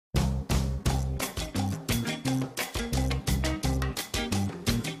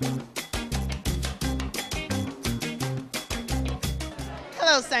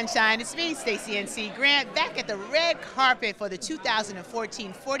Hello, Sunshine. It's me, Stacie NC Grant, back at the red carpet for the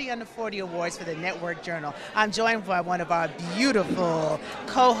 2014 40 Under 40 Awards for the Network Journal. I'm joined by one of our beautiful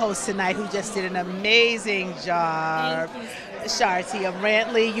co-hosts tonight who just did an amazing job. Shartia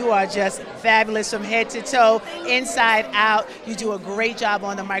Brantley, you are just fabulous from head to toe, inside out. You do a great job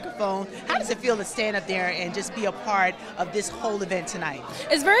on the microphone. How does it feel to stand up there and just be a part of this whole event tonight?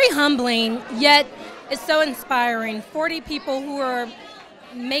 It's very humbling, yet it's so inspiring. 40 people who are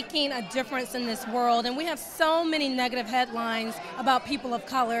making a difference in this world, and we have so many negative headlines about people of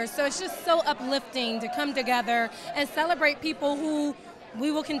color, so it's just so uplifting to come together and celebrate people who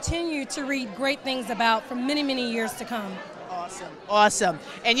we will continue to read great things about for many, many years to come. Awesome, awesome.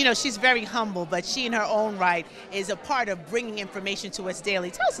 And you know, she's very humble, but she in her own right is a part of bringing information to us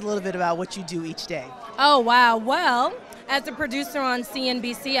daily. Tell us a little bit about what you do each day. Oh, wow. Well, as a producer on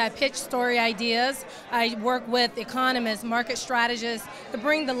CNBC, I pitch story ideas. I work with economists, market strategists to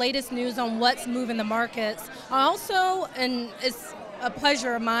bring the latest news on what's moving the markets. I also, and it's a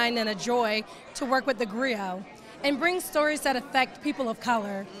pleasure of mine and a joy, to work with the griot and bring stories that affect people of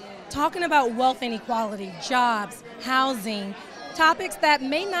color, talking about wealth inequality, jobs, housing, topics that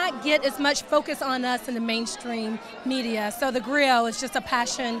may not get as much focus on us in the mainstream media. So the griot is just a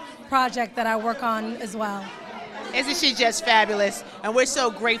passion project that I work on as well. Isn't she just fabulous? And we're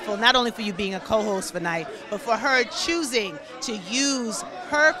so grateful, not only for you being a co-host tonight, but for her choosing to use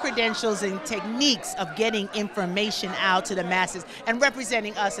her credentials and techniques of getting information out to the masses and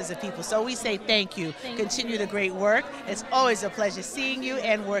representing us as a people. So we say thank you. Continue the great work. It's always a pleasure seeing you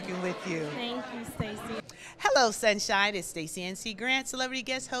and working with you. Thank you, Stacie. Hello, Sunshine. It's Stacie NC Grant, celebrity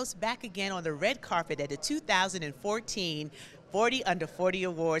guest host, back again on the red carpet at the 2014 40 Under 40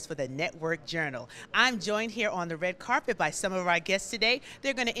 Awards for the Network Journal. I'm joined here on the red carpet by some of our guests today.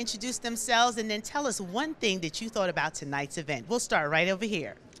 They're going to introduce themselves and then tell us one thing that you thought about tonight's event. We'll start right over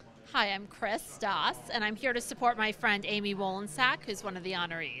here. Hi, I'm Chris Stoss, and I'm here to support my friend Amy Wollensack, who's one of the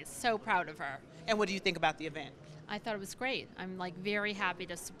honorees. So proud of her. And what do you think about the event? I thought it was great. I'm very happy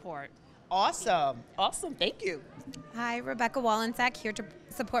to support. Awesome. Awesome. Thank you. Hi, Rebecca Wollensack, here to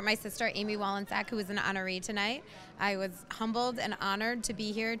support my sister Amy Wollensack, who is an honoree tonight. I was humbled and honored to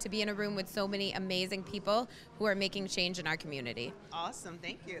be here, to be in a room with so many amazing people who are making change in our community. Awesome.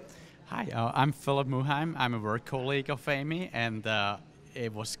 Thank you. Hi, I'm Philip Muheim. I'm a work colleague of Amy, and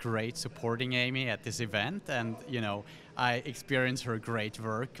it was great supporting Amy at this event. And, you know, I experience her great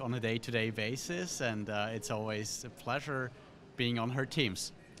work on a day-to-day basis, and it's always a pleasure being on her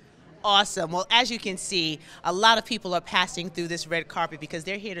teams. Awesome. Well, as you can see, a lot of people are passing through this red carpet because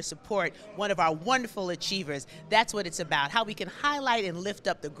they're here to support one of our wonderful achievers. That's what it's about, how we can highlight and lift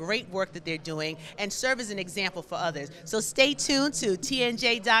up the great work that they're doing and serve as an example for others. So stay tuned to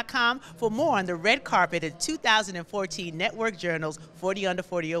TNJ.com for more on the red carpet at 2014 Network Journal's 40 Under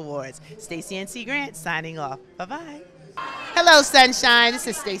 40 Awards. Stacie NC Grant signing off. Bye-bye. Hello, Sunshine. This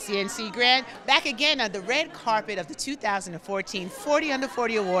is Stacie NC Grant, back again on the red carpet of the 2014 40 Under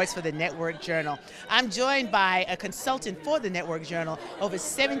 40 Awards for the Network Journal. I'm joined by a consultant for the Network Journal, over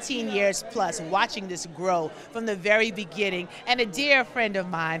 17 years plus, watching this grow from the very beginning, and a dear friend of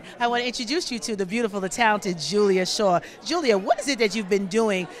mine. I want to introduce you to the beautiful, the talented Julia Shaw. Julia, what is it that you've been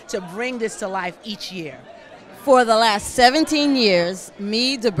doing to bring this to life each year? For the last 17 years,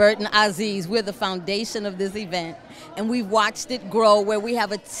 me, DeBert, and Aziz, we're the foundation of this event, and we've watched it grow where we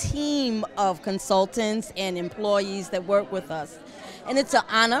have a team of consultants and employees that work with us. And it's an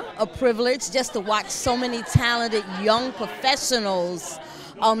honor, a privilege, just to watch so many talented young professionals.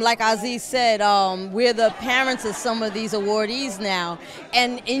 Like Aziz said, we're the parents of some of these awardees now,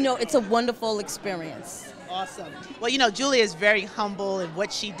 and you know, it's a wonderful experience. Awesome. Well, you know, Julia is very humble in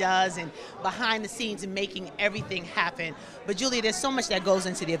what she does and behind the scenes and making everything happen. But Julia, there's so much that goes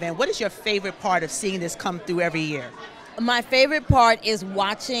into the event. What is your favorite part of seeing this come through every year? My favorite part is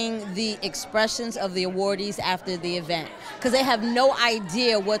watching the expressions of the awardees after the event, because they have no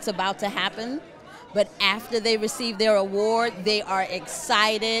idea what's about to happen. But after they receive their award, they are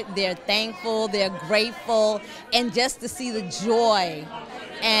excited, they're thankful, they're grateful, and just to see the joy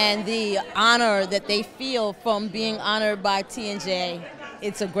and the honor that they feel from being honored by TNJ,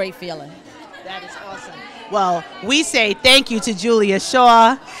 it's a great feeling. That is awesome. Well, we say thank you to Julia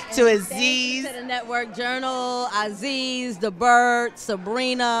Shaw, to Aziz. To the Network Journal, Aziz, DeBert,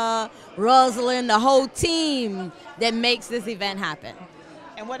 Sabrina, Rosalind, the whole team that makes this event happen.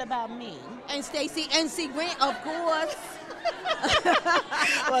 And what about me? And Stacie NC Grant, of course.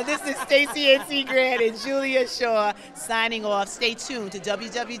 Well, this is Stacie NC Grant and Julia Shaw signing off. Stay tuned to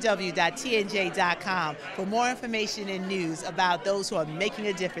www.tnj.com for more information and news about those who are making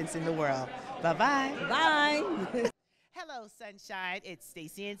a difference in the world. Bye-bye. Bye. Hello, Sunshine. It's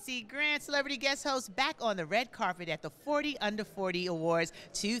Stacie NC Grant, celebrity guest host, back on the red carpet at the 40 Under 40 Awards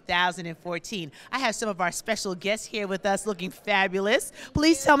 2014. I have some of our special guests here with us looking fabulous.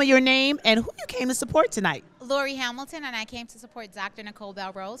 Please tell me your name and who you came to support tonight. Lori Hamilton, and I came to support Dr. Nicole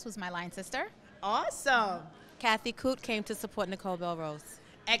Bell Rose, who's my line sister. Awesome. Kathy Coote came to support Nicole Bell Rose.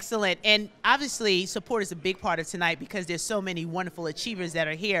 Excellent. And obviously, support is a big part of tonight because there's so many wonderful achievers that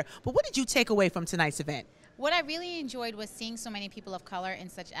are here. But what did you take away from tonight's event? What I really enjoyed was seeing so many people of color in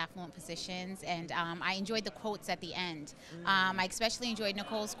such affluent positions, and I enjoyed the quotes at the end. I especially enjoyed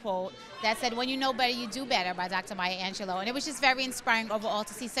Nicole's quote that said, "When you know better, you do better," by Dr. Maya Angelou. And it was just very inspiring overall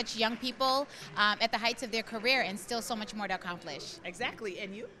to see such young people at the heights of their career and still so much more to accomplish. Exactly.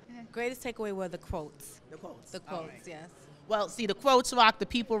 And you? Greatest takeaway were the quotes. The quotes. The quotes, yes. Well, see, the quotes rock, the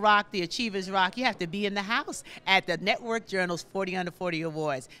people rock, the achievers rock. You have to be in the house at the Network Journal's 40 Under 40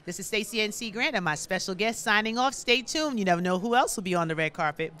 Awards. This is Stacie NC Grant and my special guest signing off. Stay tuned. You never know who else will be on the red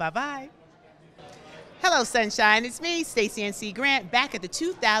carpet. Bye-bye. Hello, Sunshine. It's me, Stacie NC Grant, back at the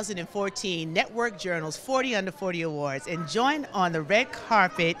 2014 Network Journal's 40 Under 40 Awards. And joined on the red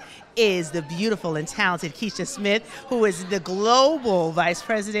carpet is the beautiful and talented Keisha Smith, who is the Global Vice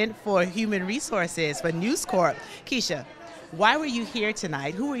President for Human Resources for News Corp. Keisha, why were you here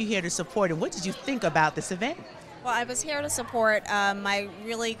tonight? Who were you here to support, and what did you think about this event? Well, I was here to support my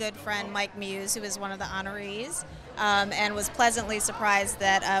really good friend Mike Muse, who is one of the honorees, and was pleasantly surprised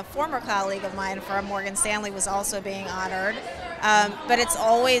that a former colleague of mine from Morgan Stanley was also being honored. But it's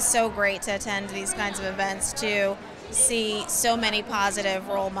always so great to attend these kinds of events to see so many positive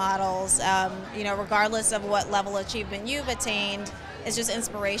role models, you know, regardless of what level of achievement you've attained. It's just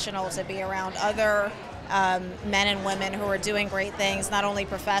inspirational to be around other men and women who are doing great things, not only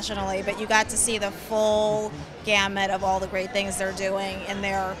professionally, but you got to see the full gamut of all the great things they're doing in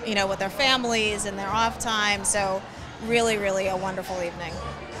their, you know, with their families and their off time. So really, really a wonderful evening.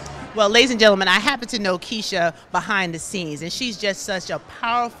 Well, ladies and gentlemen, I happen to know Keisha behind the scenes, and she's just such a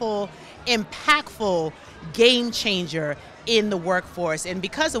powerful, impactful game changer in the workforce. And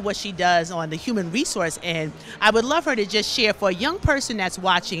because of what she does on the human resource end, I would love her to just share for a young person that's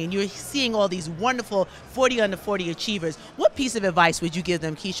watching and you're seeing all these wonderful 40 under 40 achievers, what piece of advice would you give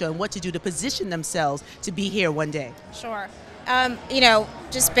them, Keisha, on what to do to position themselves to be here one day? Sure. You know,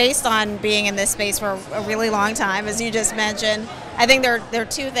 just based on being in this space for a really long time, as you just mentioned, I think there are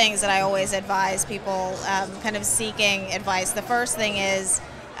two things that I always advise people kind of seeking advice. The first thing is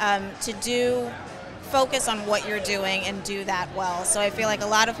to focus on what you're doing and do that well. So I feel like a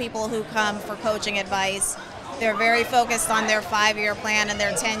lot of people who come for coaching advice, they're very focused on their 5-year plan and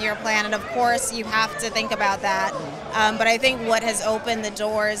their 10-year plan, and of course you have to think about that. But I think what has opened the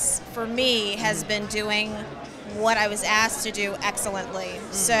doors for me has been doing what I was asked to do excellently.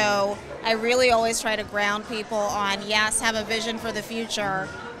 So I really always try to ground people on, yes, have a vision for the future,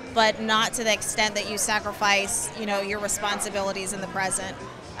 but not to the extent that you sacrifice, you know, your responsibilities in the present.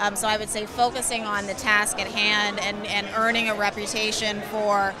 So I would say focusing on the task at hand and earning a reputation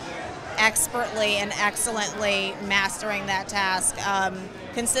for expertly and excellently mastering that task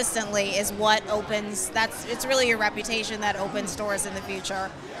consistently is what opens, it's really your reputation that opens doors in the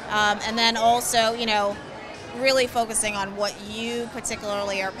future. And then also, you know, really focusing on what you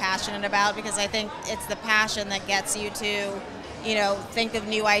particularly are passionate about, because I think it's the passion that gets you to, you know, think of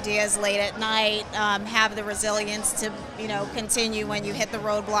new ideas late at night, have the resilience to, you know, continue when you hit the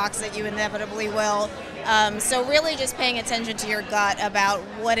roadblocks that you inevitably will. So really just paying attention to your gut about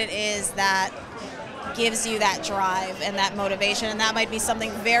what it is that gives you that drive and that motivation. And that might be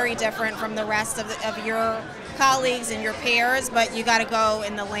something very different from the rest of your colleagues and your peers, but you got to go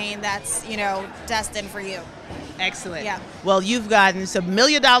in the lane that's, you know, destined for you. Excellent. Yeah. Well, you've gotten some $1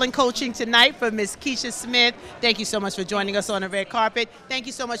 million coaching tonight from Ms. Keisha Smith. Thank you so much for joining us on the red carpet. Thank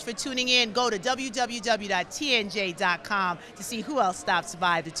you so much for tuning in. Go to www.tnj.com to see who else stops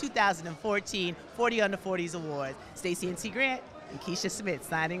by the 2014 40 Under 40s Awards. Stacie NC Grant and Keisha Smith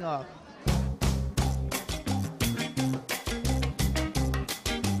signing off.